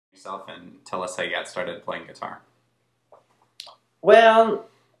yourself and tell us how you got started playing guitar. Well,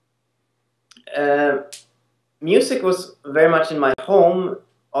 music was very much in my home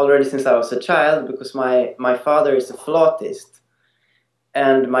already since I was a child, because my father is a flautist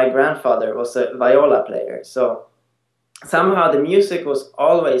and my grandfather was a viola player. So somehow the music was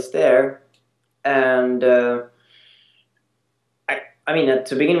always there, and I mean,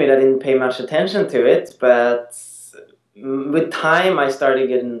 to begin with, I didn't pay much attention to it, but with time I started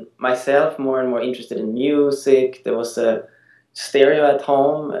getting myself more and more interested in music. There was a stereo at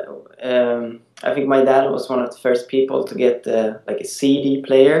home. I think my dad was one of the first people to get like a CD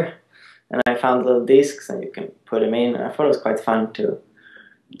player, and I found little discs and you can put them in, and I thought it was quite fun to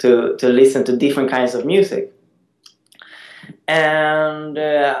listen to different kinds of music. And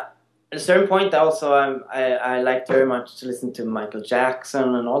at a certain point also I liked very much to listen to Michael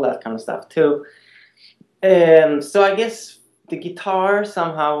Jackson and all that kind of stuff too. So I guess the guitar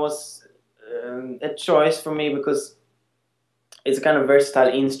somehow was a choice for me, because it's a kind of versatile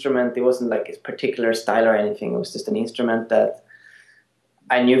instrument. It wasn't like a particular style or anything. It was just an instrument that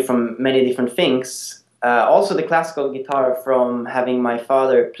I knew from many different things. Also the classical guitar, from having my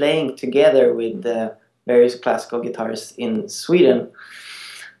father playing together with various classical guitarists in Sweden.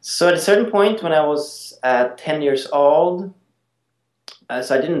 So at a certain point when I was 10 years old,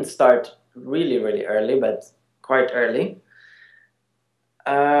 so I didn't start really early, but quite early,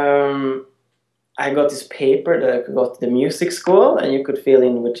 I got this paper that I could go to the music school, and you could fill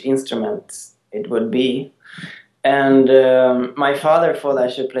in which instrument it would be. And my father thought I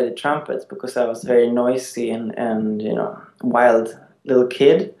should play the trumpet because I was very noisy and you know, wild little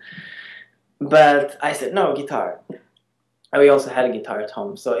kid. But I said no, guitar. And we also had a guitar at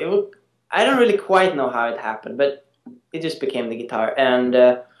home, so it would, I don't really quite know how it happened, but it just became the guitar. And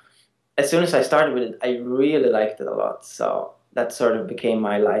as soon as I started with it, I really liked it a lot. So that sort of became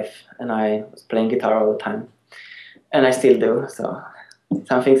my life, and I was playing guitar all the time, and I still do. So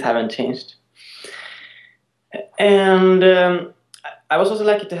some things haven't changed. And I was also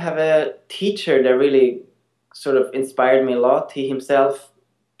lucky to have a teacher that really sort of inspired me a lot. He himself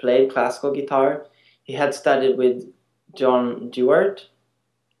played classical guitar. He had studied with John Duarte,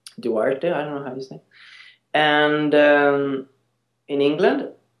 I don't know how you say, and in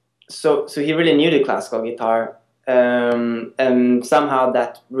England. So he really knew the classical guitar, and somehow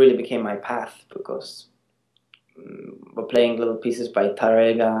that really became my path, because we're playing little pieces by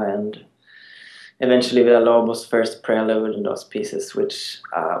Tarrega and eventually Villa-Lobos' first prelude and those pieces, which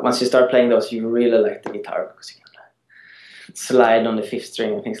once you start playing those, you really like the guitar, because you can slide on the fifth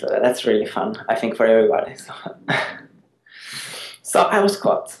string and things like that. That's really fun, I think, for everybody. So, so I was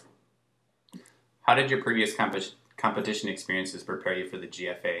caught. How did your previous competition experiences prepare you for the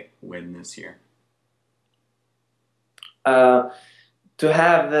GFA win this year? To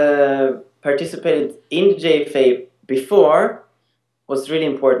have participated in the GFA before was really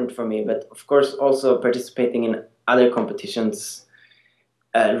important for me, but of course also participating in other competitions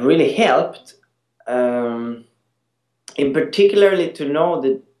really helped. In particularly to know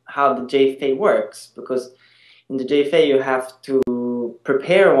how the JFA works, because in the JFA you have to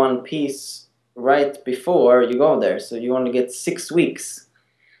prepare one piece right before you go there, so you only get 6 weeks,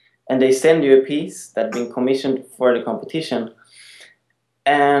 and they send you a piece that's been commissioned for the competition,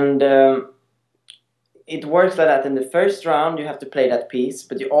 and it works like that. In the first round you have to play that piece,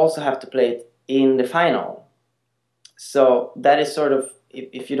 but you also have to play it in the final. So that is sort of,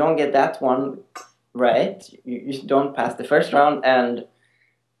 if you don't get that one right, you don't pass the first round, and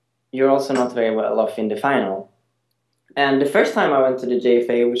you're also not very well off in the final. And the first time I went to the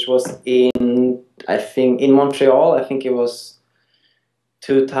JFA, which was in, I think, in Montreal, I think it was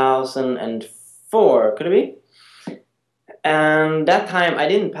 2004, could it be? And that time I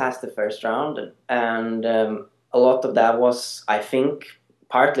didn't pass the first round, and a lot of that was, I think,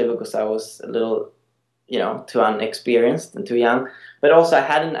 partly because I was a little, you know, too unexperienced and too young, but also I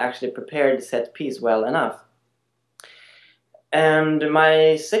hadn't actually prepared the set piece well enough. And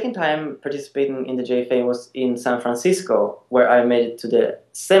my second time participating in the JFA was in San Francisco, where I made it to the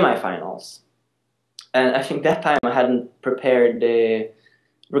semifinals. And I think that time I hadn't prepared the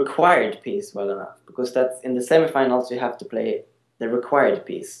required piece well enough, because that's in the semifinals you have to play the required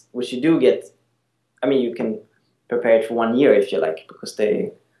piece, which you do get. I mean, you can prepare it for 1 year if you like, because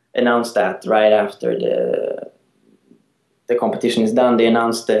they announce that right after the competition is done. They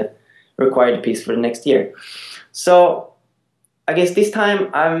announce the required piece for the next year. So I guess this time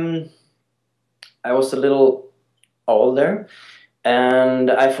I was a little older,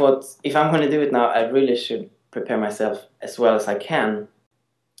 and I thought, if I'm going to do it now, I really should prepare myself as well as I can.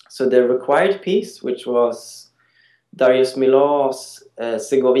 So the required piece, which was Darius Milhaud's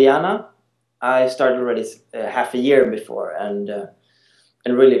Segoviana, I started already half a year before and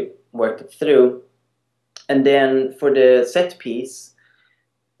really worked it through. And then for the set piece,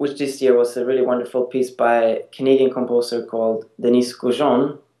 which this year was a really wonderful piece by a Canadian composer called Denis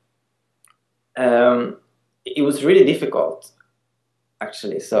Goujon, it was really difficult,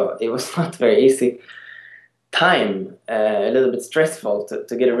 actually. So it was not very easy time, a little bit stressful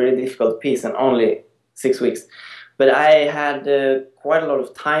to get a really difficult piece in only 6 weeks. But I had quite a lot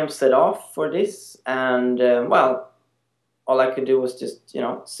of time set off for this, and well, all I could do was just,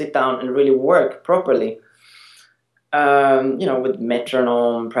 sit down and really work properly. With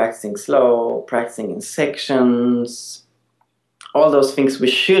metronome, practicing slow, practicing in sections, all those things we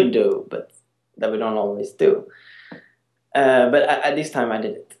should do, but that we don't always do. But at this time I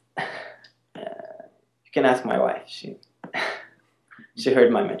did it. You can ask my wife. She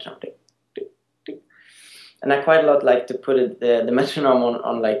heard my metronome. And I quite a lot like to put the metronome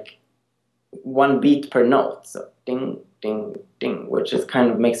on like one beat per note. So ding, ding, ding, which is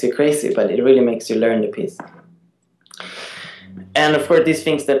kind of makes you crazy, but it really makes you learn the piece. And of course, these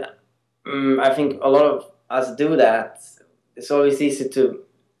things that I think a lot of us do that. It's always easy to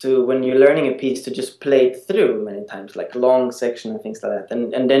when you're learning a piece to just play it through many times, like long section and things like that.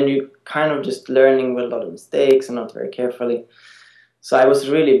 And then you kind of just learning with a lot of mistakes and not very carefully. So I was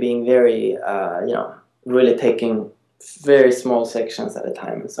really being very, really taking very small sections at a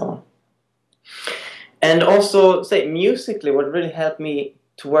time and so on. And also, say, musically, what really helped me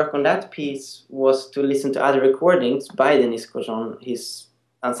to work on that piece was to listen to other recordings by Denis Goujon, his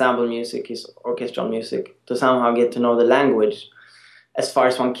ensemble music, his orchestral music, to somehow get to know the language as far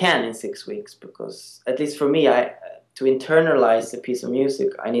as one can in 6 weeks. Because, at least for me, to internalize a piece of music,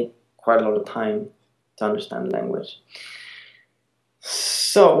 I need quite a lot of time to understand the language.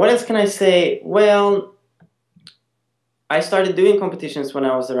 So, what else can I say? Well, I started doing competitions when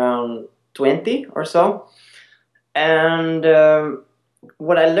I was around 20 or so. And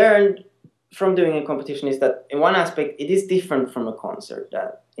what I learned from doing a competition is that in one aspect it is different from a concert.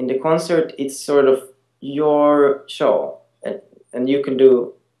 That in the concert it's sort of your show, and you can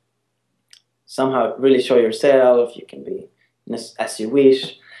do somehow really show yourself. You can be as you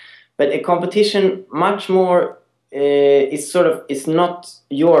wish. But a competition much more it's not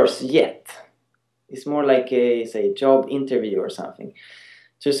yours yet. It's more like a, say, job interview or something.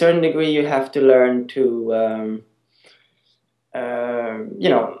 To a certain degree, you have to learn to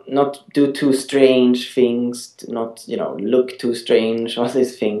not do too strange things, not, look too strange, all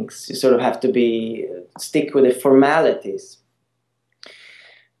these things. You sort of have to stick with the formalities.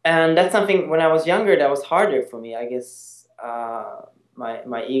 And that's something, when I was younger, that was harder for me. I guess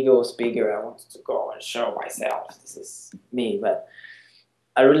my ego was bigger. I wanted to go and show myself, this is me. But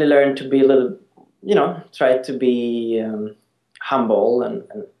I really learned to be a little, try to be humble and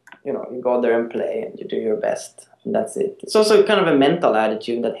you go there and play and you do your best. And that's it. It's also kind of a mental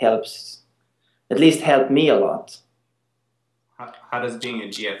attitude that helps, at least helped me a lot. How does being a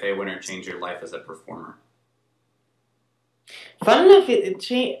GFA winner change your life as a performer? Fun enough, it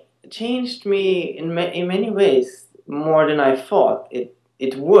changed me in many ways, more than I thought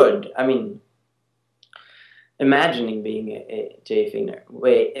it would. I mean, imagining being a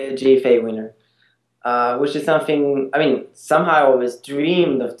GFA winner, which is something, I mean, somehow I always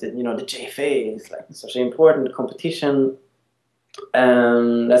dreamed of the GFA is like such an important competition.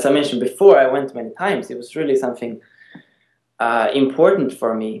 And as I mentioned before, I went many times. It was really something important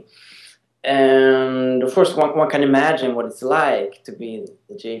for me. And of course, one can imagine what it's like to be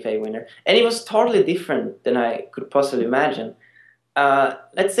the GFA winner. And it was totally different than I could possibly imagine.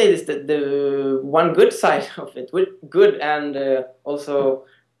 Let's say this, the one good side of it, good and also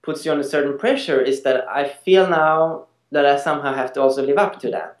puts you under certain pressure, is that I feel now that I somehow have to also live up to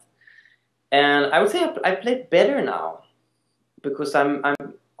that. And I would say I play better now, because I'm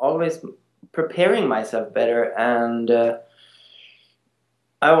always preparing myself better, and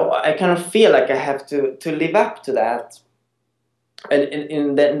I kind of feel like I have to live up to that.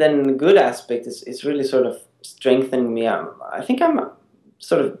 And then the good aspect is it's really sort of strengthening me. I think I'm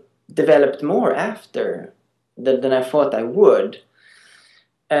sort of developed more after than I thought I would.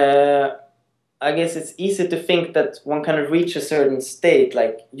 I guess it's easy to think that one kind of reach a certain state,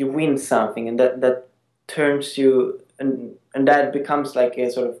 like you win something, and that turns you, and that becomes like a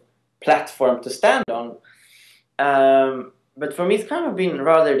sort of platform to stand on. But for me, it's kind of been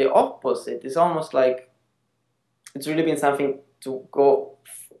rather the opposite. It's almost like it's really been something to go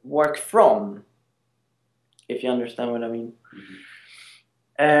work from, if you understand what I mean. Mm-hmm.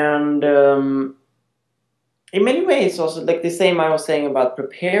 And in many ways, also like the same I was saying about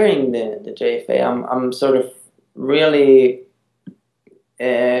preparing the JFA, I'm sort of really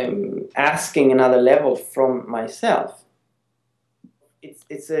asking another level from myself.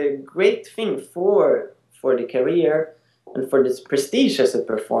 It's a great thing for the career and for this prestige as a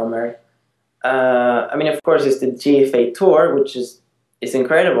performer. I mean, of course, it's the GFA tour, which is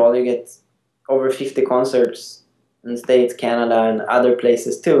incredible. You get over 50 concerts in the States, Canada, and other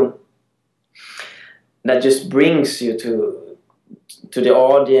places too. That just brings you to the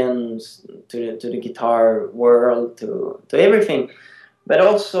audience, to the guitar world, to everything. But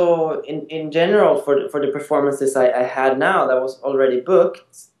also in general for the performances I had now that was already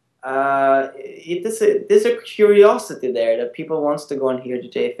booked, there's a curiosity there that people wants to go and hear the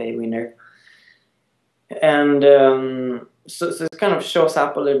JFA winner, and so it kind of shows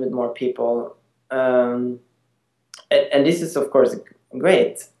up a little bit more people, and this is of course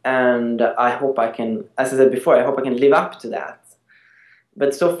great, and I hope I can, as I said before, I hope I can live up to that.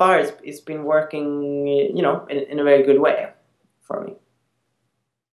 But so far it's been working, in a very good way for me.